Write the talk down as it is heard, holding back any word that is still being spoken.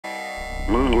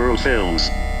Moon World Films.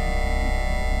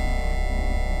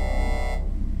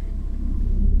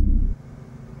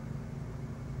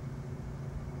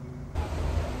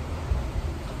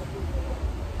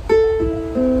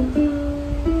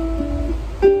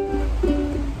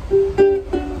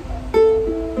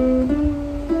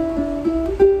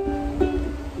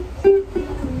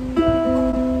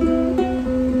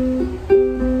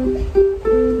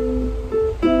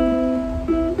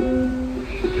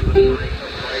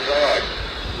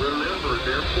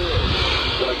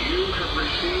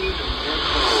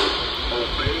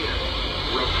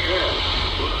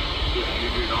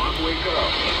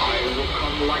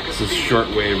 This is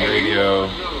shortwave radio,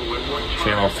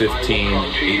 channel 15,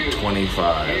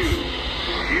 825. You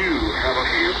have a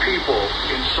few people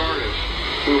in Sardis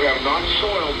who have not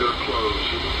soiled their clothes.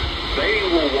 They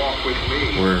will walk with me,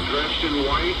 We're dressed in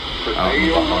white, but out in they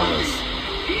the will not Bahamas.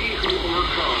 be. He who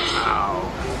overcomes. Ow.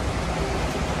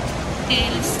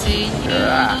 El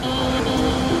Señor,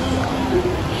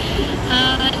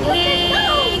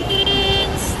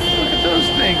 alégrense. Look at those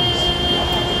things.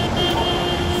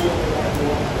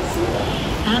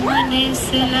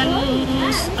 Amanece la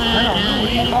luz para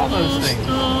el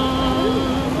gusto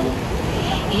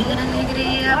y la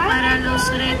alegría para los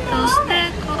retos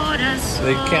de corazón.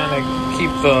 They kind of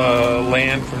keep the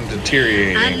land from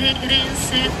deteriorating.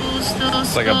 Alégrense justos.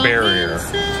 It's like a barrier.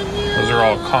 Those are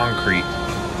all concrete.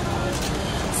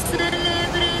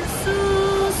 Celebren su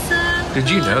santo. Did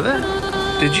you know that?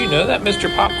 Did you know that, Mr.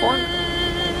 Popcorn?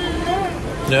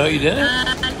 No, you didn't?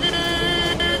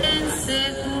 Alégrense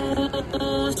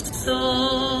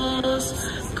justos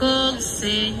con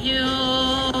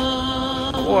Señor.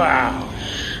 Wow.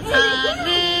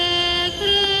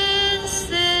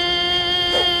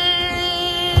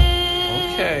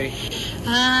 Alégrense. Okay.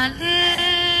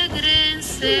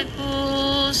 Alégrense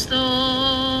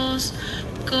justos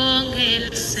con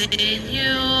el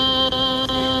Señor.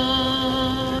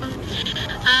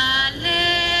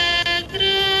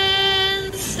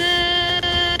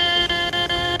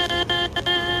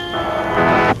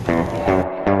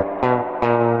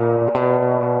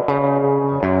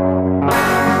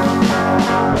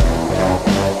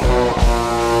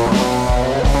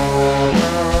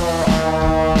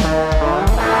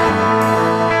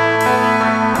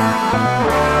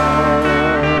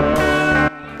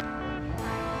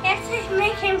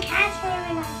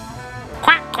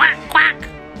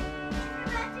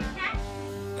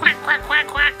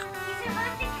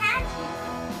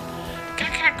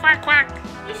 Quack, quack.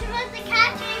 You're supposed to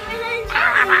catch it when I'm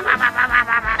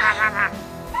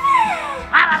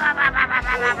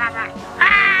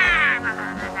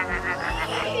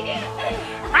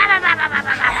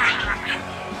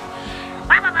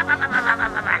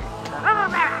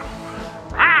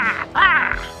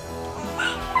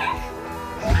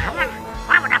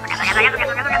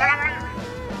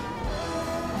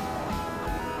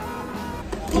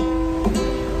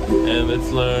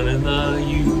Emmett's learning the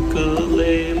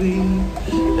ukulele.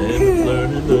 Emmett's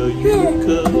learning the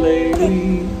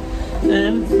ukulele.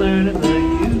 Emmett's learning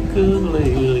the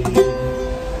ukulele.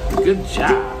 Good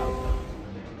job.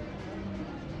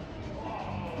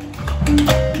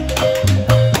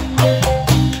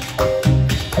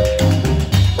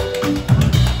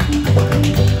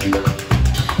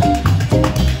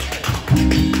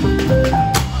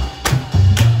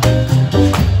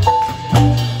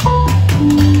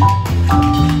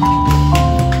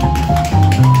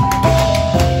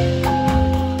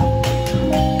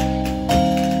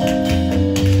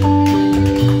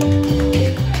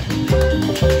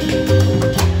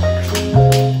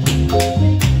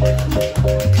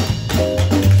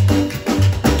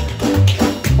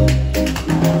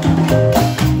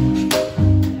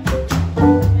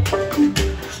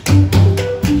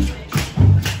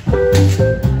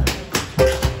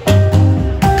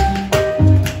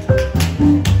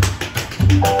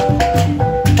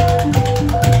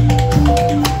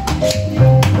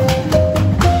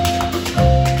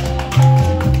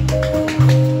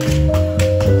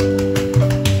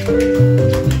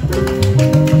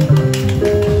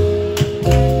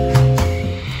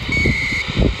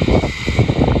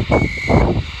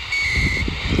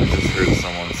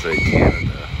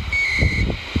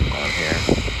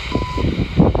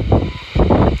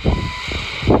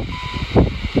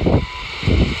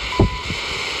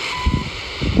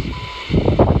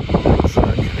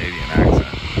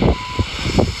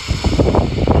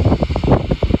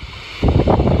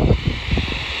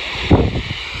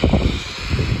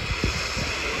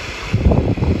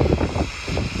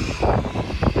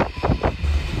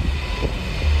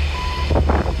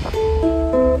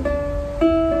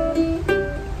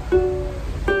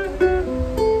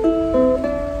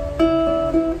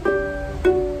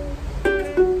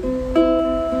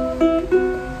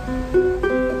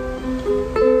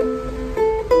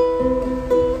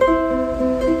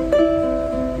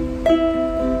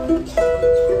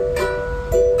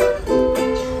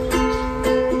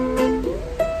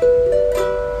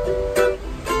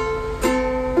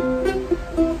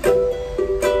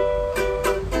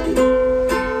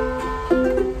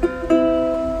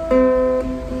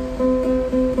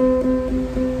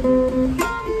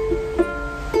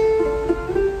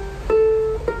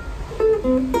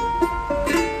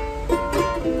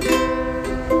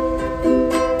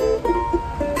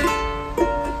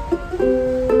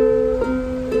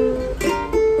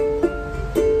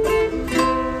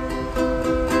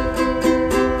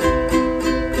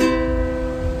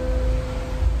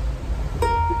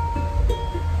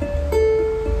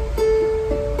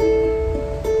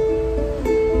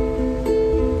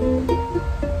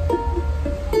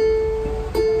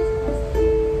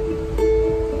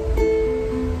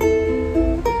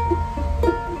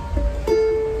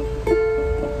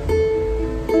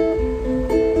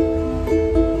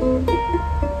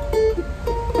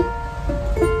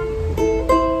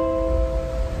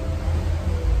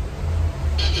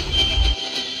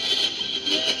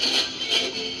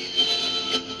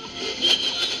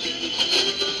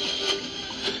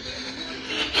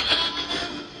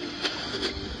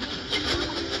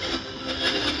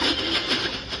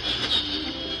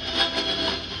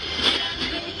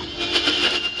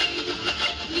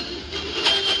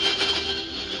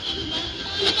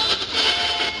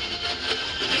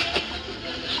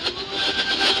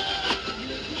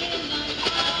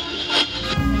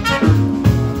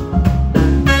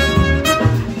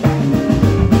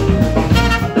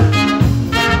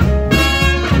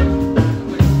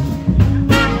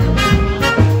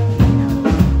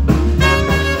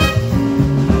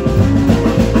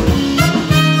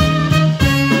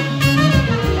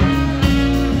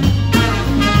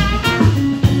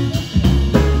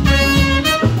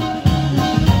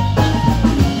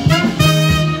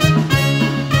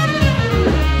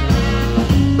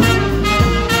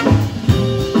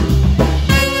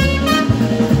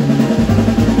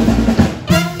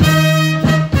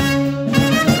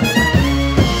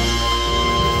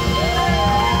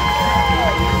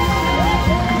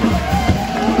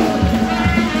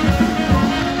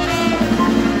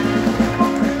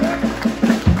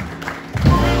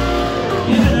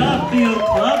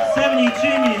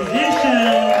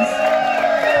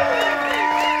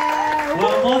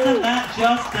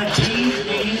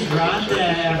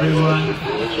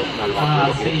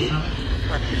 Ah, sì, so.